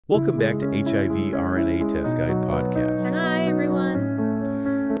Welcome back to HIV RNA Test Guide Podcast. Hi,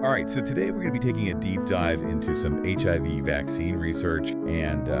 everyone. All right, so today we're going to be taking a deep dive into some HIV vaccine research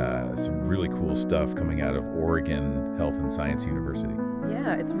and some really cool stuff coming out of Oregon Health and Science University.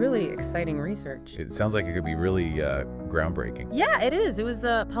 Yeah, it's really exciting research. It sounds like it could be really groundbreaking. Yeah, it is. It was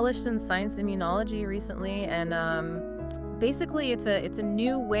published in Science Immunology recently, and basically it's a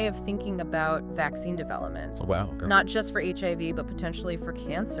new way of thinking about vaccine development. Oh, wow. Not just for HIV, but potentially for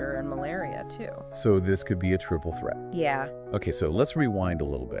cancer and malaria, too. So this could be a triple threat. Yeah. Okay, so let's rewind a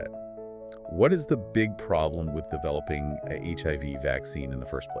little bit. What is the big problem with developing a HIV vaccine in the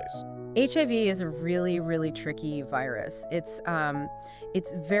first place? HIV is a really, really tricky virus. It's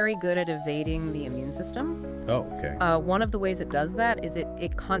very good at evading the immune system. Oh, okay. One of the ways it does that is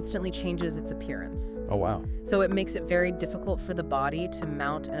it constantly changes its appearance. Oh, wow. So it makes it very difficult for the body to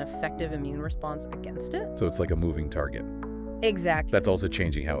mount an effective immune response against it. So it's like a moving target. Exactly. That's also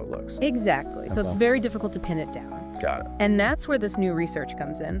changing how it looks. Exactly. So it's very difficult to pin it down. Got it. And that's where this new research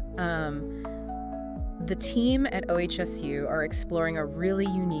comes in. The team at OHSU are exploring a really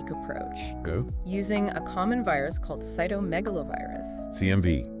unique approach. Go. Using a common virus called cytomegalovirus.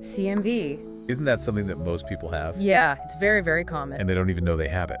 CMV. CMV. Isn't that something that most people have? Yeah, it's very, very common. And they don't even know they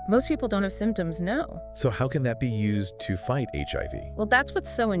have it. Most people don't have symptoms, no. So how can that be used to fight HIV? Well, that's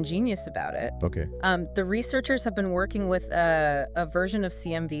what's so ingenious about it. Okay. The researchers have been working with a version of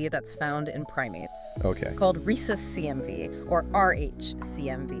CMV that's found in primates. Okay. Called rhesus CMV, or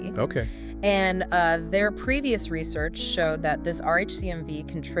rhCMV. Okay. And their previous research showed that this rhCMV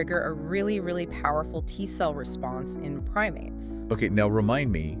can trigger a really, really powerful T-cell response in primates. Okay, now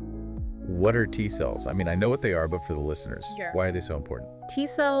remind me, what are T cells? I mean, I know what they are, but for the listeners, Sure. Why are they so important?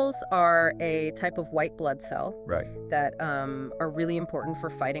 T-cells are a type of white blood cell Right. that are really important for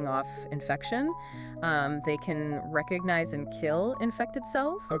fighting off infection. They can recognize and kill infected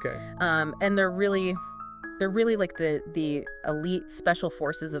cells. Okay. And they're really like the elite special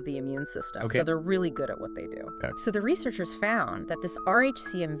forces of the immune system. Okay. So they're really good at what they do. Okay. So the researchers found that this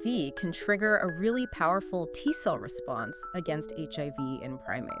rhCMV can trigger a really powerful T-cell response against HIV in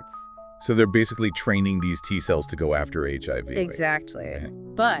primates. So they're basically training these T cells to go after HIV. right? Exactly. Okay.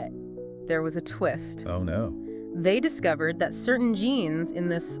 But there was a twist. Oh, no. They discovered that certain genes in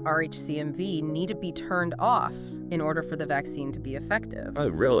this rhCMV need to be turned off in order for the vaccine to be effective. Oh,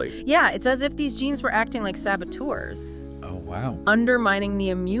 really? Yeah, it's as if these genes were acting like saboteurs, Oh, wow. undermining the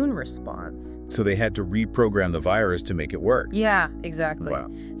immune response. So they had to reprogram the virus to make it work. Yeah, exactly. Wow.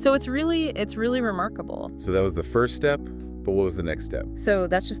 So it's really remarkable. So that was the first step, but what was the next step? So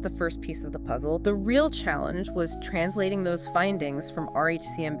that's just the first piece of the puzzle. The real challenge was translating those findings from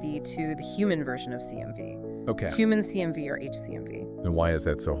rhCMV to the human version of CMV. Okay. Human CMV or HCMV. And why is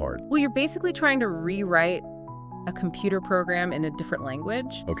that so hard? Well, you're basically trying to rewrite a computer program in a different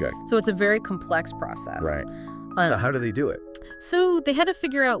language. Okay. So it's a very complex process. Right. So how do they do it? So they had to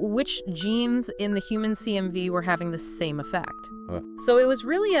figure out which genes in the human CMV were having the same effect. So it was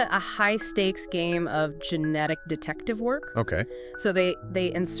really a high-stakes game of genetic detective work. Okay. So they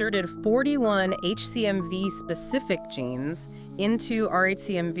inserted 41 HCMV-specific genes into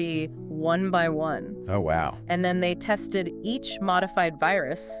rhCMV one by one. Oh, wow. And then they tested each modified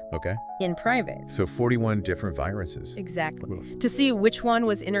virus Okay. in primates. So 41 different viruses. Exactly. To see which one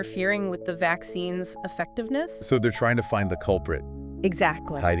was interfering with the vaccine's effectiveness. So they're trying to find the culprit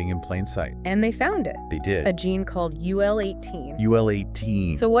Exactly. hiding in plain sight. And they found it. They did. A gene called UL18.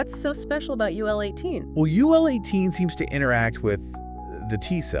 UL18. So what's so special about UL18? Well, UL18 seems to interact with the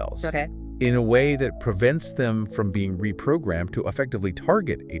T cells Okay. in a way that prevents them from being reprogrammed to effectively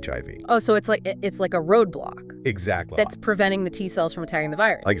target HIV. Oh, so it's like a roadblock Exactly. that's preventing the T cells from attacking the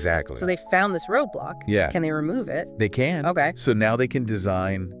virus. Exactly. So they found this roadblock. Yeah. Can they remove it? They can. Okay. So now they can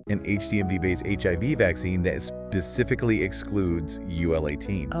design an HCMV-based HIV vaccine that specifically excludes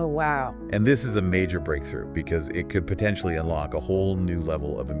UL18. Oh, wow. And this is a major breakthrough because it could potentially unlock a whole new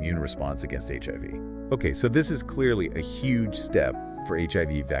level of immune response against HIV. Okay, so this is clearly a huge step for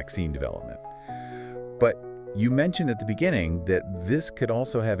HIV vaccine development. But you mentioned at the beginning that this could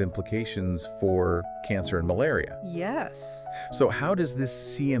also have implications for cancer and malaria. Yes. So how does this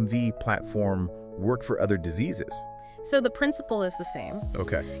CMV platform work for other diseases? So the principle is the same.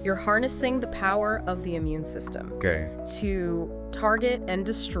 Okay. You're harnessing the power of the immune system Okay. to target and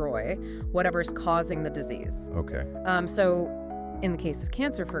destroy whatever's causing the disease. Okay. So in the case of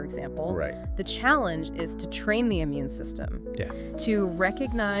cancer, for example, Right. the challenge is to train the immune system Yeah. to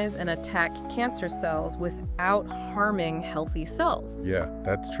recognize and attack cancer cells without harming healthy cells. Yeah,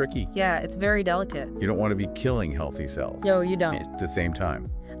 that's tricky. Yeah, it's very delicate. You don't want to be killing healthy cells No, you don't. at the same time.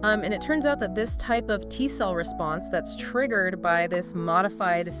 And it turns out that this type of T-cell response that's triggered by this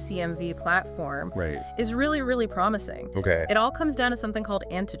modified CMV platform is really, really promising. Okay. It all comes down to something called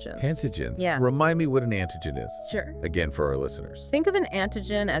antigens. Antigens. Yeah. Remind me what an antigen is. Sure. Again, for our listeners. Think of an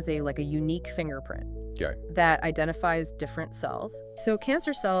antigen as a unique fingerprint. Okay. That identifies different cells. So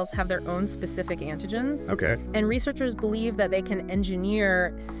cancer cells have their own specific antigens. Okay. And researchers believe that they can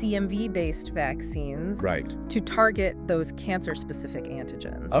engineer CMV-based vaccines to target those cancer-specific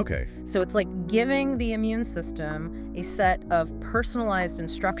antigens. Okay. So it's like giving the immune system a set of personalized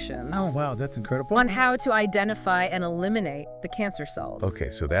instructions. Oh, wow, that's incredible. On how to identify and eliminate the cancer cells. Okay,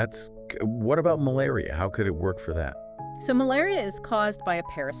 so what about malaria? How could it work for that? So malaria is caused by a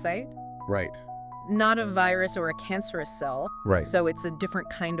parasite. Right. Not a virus or a cancerous cell. Right. So it's a different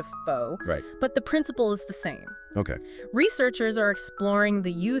kind of foe. Right. But the principle is the same. Okay. Researchers are exploring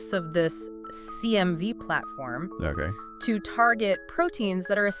the use of this CMV platform to target proteins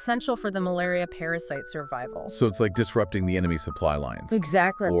that are essential for the malaria parasite survival. So it's like disrupting the enemy supply lines.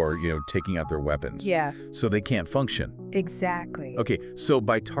 Exactly. Or, taking out their weapons. Yeah. So they can't function. Exactly. Okay, so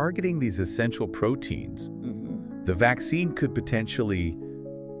by targeting these essential proteins, the vaccine could potentially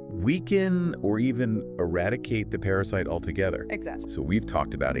weaken or even eradicate the parasite altogether. Exactly. So we've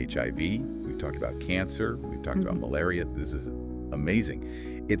talked about HIV, we've talked about cancer, we've talked about malaria. This is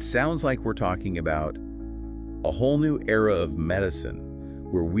amazing. It sounds like we're talking about a whole new era of medicine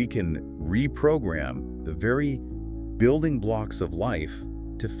where we can reprogram the very building blocks of life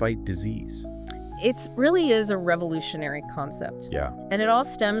to fight disease. It really is a revolutionary concept. Yeah. And it all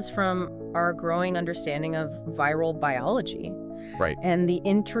stems from our growing understanding of viral biology. Right. And the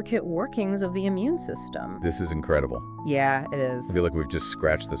intricate workings of the immune system. This is incredible. Yeah, it is. I feel like we've just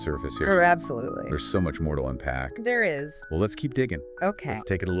scratched the surface here. Absolutely. There's so much more to unpack. There is. Well, let's keep digging. Okay. Let's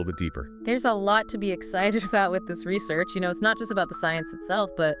take it a little bit deeper. There's a lot to be excited about with this research. It's not just about the science itself,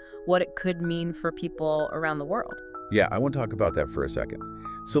 but what it could mean for people around the world. Yeah, I want to talk about that for a second.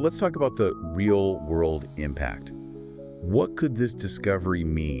 So let's talk about the real-world impact. What could this discovery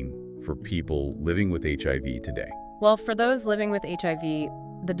mean for people living with HIV today? Well, for those living with HIV,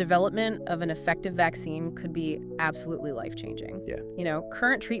 the development of an effective vaccine could be absolutely life-changing. Yeah.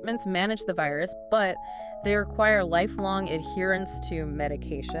 Current treatments manage the virus, but they require lifelong adherence to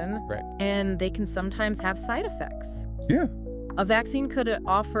medication. Right. And they can sometimes have side effects. Yeah. A vaccine could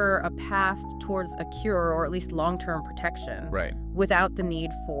offer a path towards a cure or at least long-term protection. Right. Without the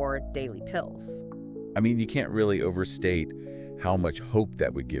need for daily pills. I mean, you can't really overstate how much hope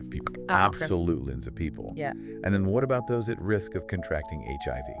that would give people. Absolutely, of people. Yeah. And then what about those at risk of contracting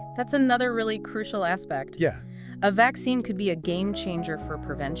HIV? That's another really crucial aspect. Yeah. A vaccine could be a game changer for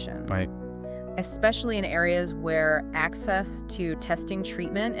prevention. Right. Especially in areas where access to testing,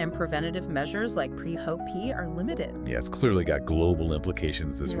 treatment, and preventative measures like pre-HOP are limited. Yeah, it's clearly got global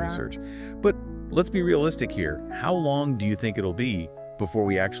implications, this research. But let's be realistic here. How long do you think it'll be before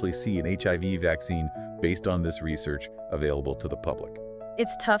we actually see an HIV vaccine based on this research available to the public?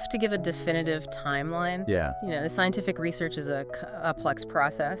 It's tough to give a definitive timeline. Yeah. The scientific research is a complex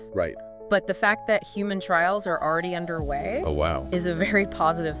process. Right. But the fact that human trials are already underway is a very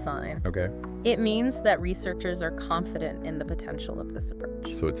positive sign. Okay. It means that researchers are confident in the potential of this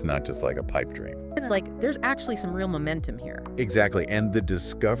approach. So it's not just like a pipe dream. It's like there's actually some real momentum here. Exactly. And the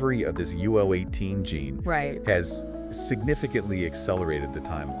discovery of this UL18 gene has significantly accelerated the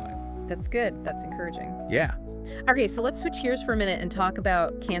timeline. That's good. That's encouraging. Yeah. Okay, so let's switch gears for a minute and talk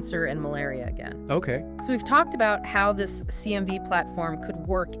about cancer and malaria again. Okay. So we've talked about how this CMV platform could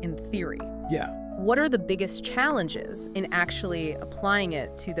work in theory. Yeah. What are the biggest challenges in actually applying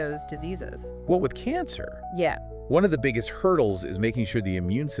it to those diseases? Well, with cancer, Yeah. one of the biggest hurdles is making sure the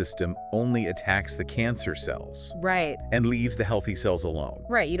immune system only attacks the cancer cells Right. and leaves the healthy cells alone.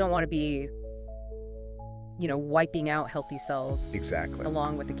 Right. You don't want to be, wiping out healthy cells Exactly.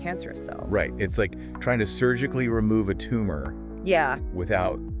 along with the cancerous cells. Right. It's like trying to surgically remove a tumor Yeah.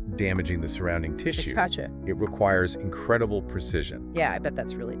 without damaging the surrounding tissue. Gotcha. It requires incredible precision. Yeah, I bet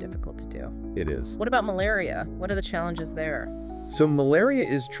that's really difficult to do. It is. What about malaria? What are the challenges there? So malaria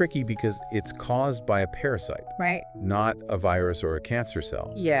is tricky because it's caused by a parasite, Right. not a virus or a cancer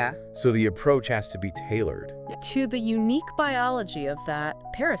cell. Yeah. So the approach has to be tailored. To the unique biology of that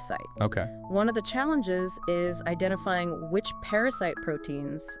parasite. Okay. One of the challenges is identifying which parasite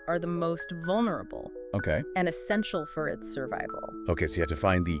proteins are the most vulnerable Okay. and essential for its survival. Okay, so you have to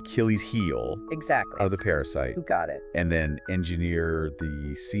find the Achilles heel Exactly. of the parasite You got it. and then engineer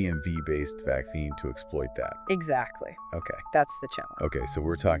the CMV-based vaccine to exploit that. Exactly. Okay. That's the challenge. Okay, so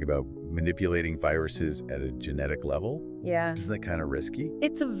we're talking about manipulating viruses at a genetic level? Yeah. Isn't that kind of risky?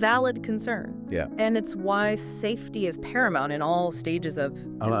 It's a valid concern. Yeah. And it's why safety is paramount in all stages of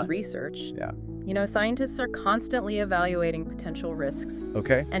this research. Yeah. You know, scientists are constantly evaluating potential risks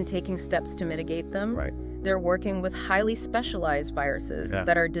Okay. and taking steps to mitigate them. Right. They're working with highly specialized viruses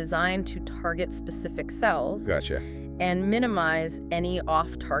that are designed to target specific cells Gotcha. and minimize any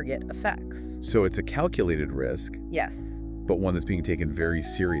off-target effects. So it's a calculated risk, Yes, but one that's being taken very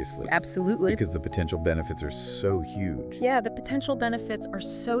seriously. absolutely. Because the potential benefits are so huge. Yeah, the potential benefits are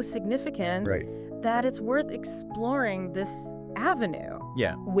so significant Right. that it's worth exploring this avenue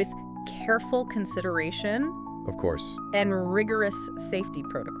Yeah, with careful consideration of course. and rigorous safety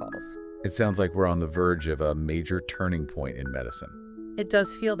protocols. It sounds like we're on the verge of a major turning point in medicine. It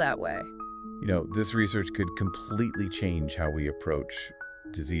does feel that way. You know, this research could completely change how we approach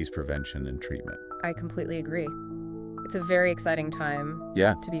disease prevention and treatment. I completely agree. It's a very exciting time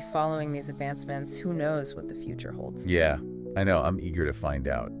Yeah. to be following these advancements. Who knows what the future holds? Yeah, I know. I'm eager to find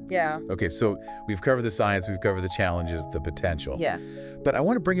out. Yeah. Okay, so we've covered the science, we've covered the challenges, the potential. Yeah. But I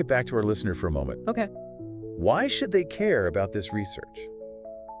want to bring it back to our listener for a moment. Okay. Why should they care about this research?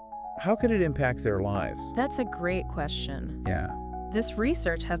 How could it impact their lives? That's a great question. Yeah. This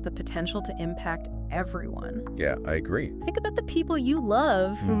research has the potential to impact everyone. Yeah, I agree. Think about the people you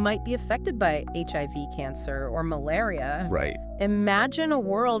love who Hmm. might be affected by HIV, cancer, or malaria. Right. Imagine a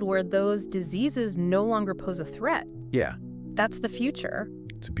world where those diseases no longer pose a threat. Yeah. That's the future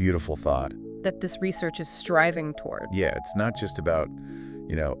It's a beautiful thought. that this research is striving toward. Yeah, it's not just about,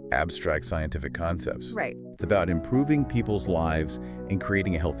 abstract scientific concepts. Right. It's about improving people's lives and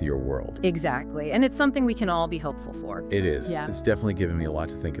creating a healthier world. Exactly. And it's something we can all be hopeful for. It is. Yeah. It's definitely given me a lot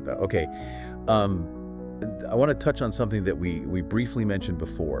to think about. Okay. I want to touch on something that we briefly mentioned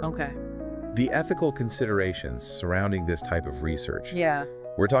before. Okay. The ethical considerations surrounding this type of research. Yeah.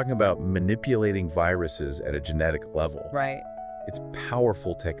 We're talking about manipulating viruses at a genetic level. Right. It's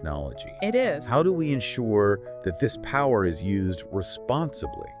powerful technology. It is. How do we ensure that this power is used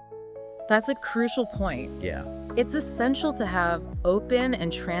responsibly? That's a crucial point. Yeah. It's essential to have open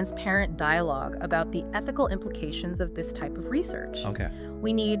and transparent dialogue about the ethical implications of this type of research. Okay.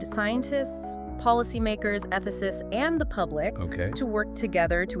 We need scientists, policymakers, ethicists, and the public Okay. to work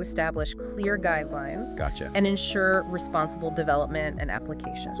together to establish clear guidelines Gotcha. and ensure responsible development and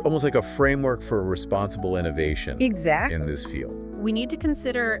application. It's almost like a framework for responsible innovation Exactly. in this field. We need to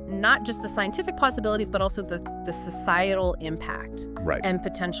consider not just the scientific possibilities, but also the societal impact Right. and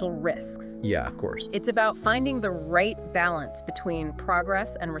potential risks. Yeah, of course. It's about finding the right balance between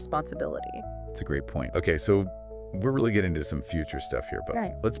progress and responsibility. It's a great point. Okay, so we're really getting into some future stuff here, but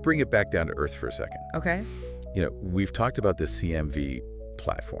Right. let's bring it back down to earth for a second. Okay. We've talked about the CMV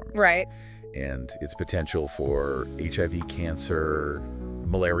platform Right. and its potential for HIV, cancer,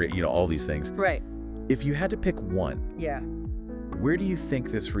 malaria, all these things. Right. If you had to pick one, Yeah. where do you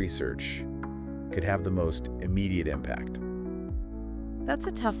think this research could have the most immediate impact? That's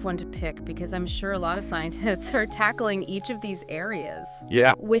a tough one to pick because I'm sure a lot of scientists are tackling each of these areas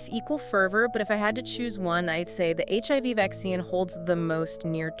Yeah. with equal fervor, but if I had to choose one, I'd say the HIV vaccine holds the most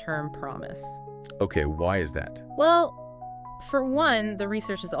near-term promise. Okay, why is that? Well, for one, the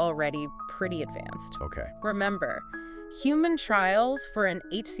research is already pretty advanced. Okay. Remember, human trials for an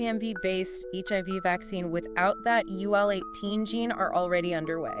HCMV-based HIV vaccine without that UL18 gene are already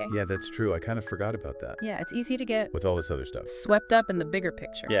underway. Yeah, that's true. I kind of forgot about that Yeah, it's easy to get with all this other stuff. swept up in the bigger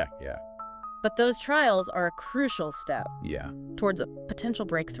picture. Yeah. But those trials are a crucial step Yeah. towards a potential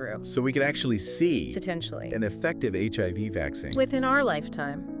breakthrough, So we could actually see potentially, an effective HIV vaccine within our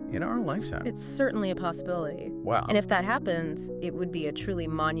lifetime. in our lifetime. It's certainly a possibility. Wow. And if that happens, it would be a truly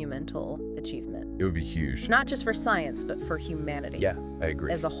monumental achievement. It would be huge. Not just for science, but for humanity Yeah, I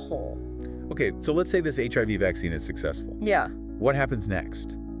agree. as a whole. Okay, so let's say this HIV vaccine is successful. Yeah. What happens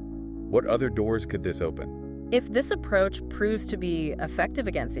next? What other doors could this open? If this approach proves to be effective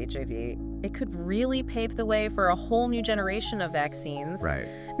against HIV, it could really pave the way for a whole new generation of vaccines, Right.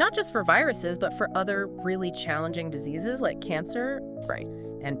 not just for viruses, but for other really challenging diseases like cancer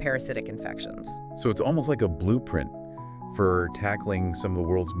and parasitic infections. So it's almost like a blueprint for tackling some of the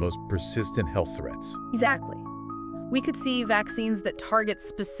world's most persistent health threats. Exactly. We could see vaccines that target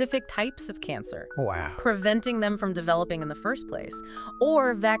specific types of cancer, Wow. preventing them from developing in the first place,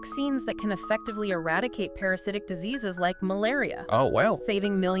 or vaccines that can effectively eradicate parasitic diseases like malaria, Oh, well.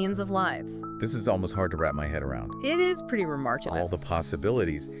 saving millions of lives. This is almost hard to wrap my head around. It is pretty remarkable. All the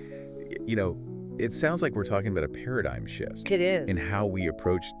possibilities. You know, it sounds like we're talking about a paradigm shift It is. in how we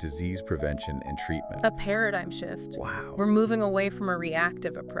approach disease prevention and treatment. A paradigm shift. Wow. We're moving away from a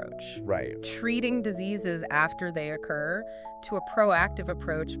reactive approach, Right. treating diseases after they occur, to a proactive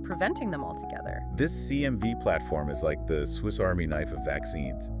approach, preventing them altogether. This CMV platform is like the Swiss Army knife of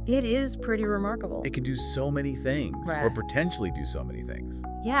vaccines. It is pretty remarkable. It can do so many things, Right. or potentially do so many things.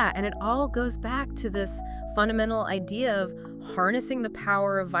 Yeah, and it all goes back to this fundamental idea of harnessing the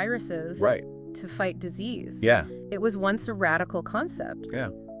power of viruses Right. to fight disease. Yeah. It was once a radical concept, Yeah.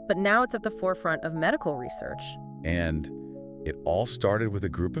 but now it's at the forefront of medical research. And it all started with a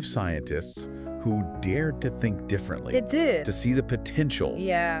group of scientists who dared to think differently. It did. To see the potential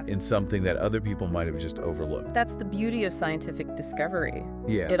Yeah. in something that other people might have just overlooked. That's the beauty of scientific discovery.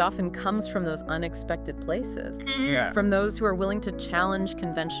 Yeah. It often comes from those unexpected places, Yeah. from those who are willing to challenge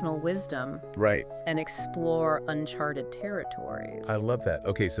conventional wisdom Right. and explore uncharted territories. I love that.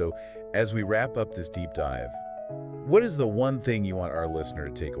 Okay, so as we wrap up this deep dive, what is the one thing you want our listener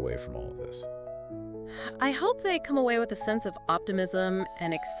to take away from all of this? I hope they come away with a sense of optimism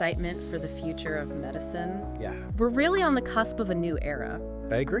and excitement for the future of medicine. Yeah. We're really on the cusp of a new era,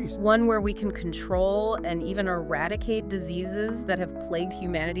 I agree. one where we can control and even eradicate diseases that have plagued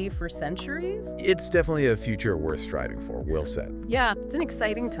humanity for centuries. It's definitely a future worth striving for. Well said. Yeah, it's an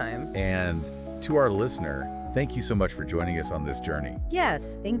exciting time. And to our listener, thank you so much for joining us on this journey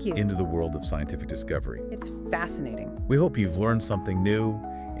Yes, thank you. into the world of scientific discovery. It's fascinating. We hope you've learned something new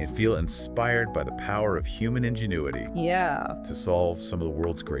and feel inspired by the power of human ingenuity Yeah. to solve some of the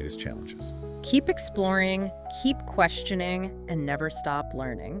world's greatest challenges. Keep exploring, keep questioning, and never stop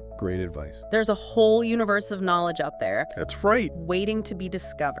learning. Great advice. There's a whole universe of knowledge out there That's right. waiting to be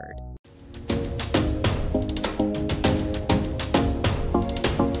discovered.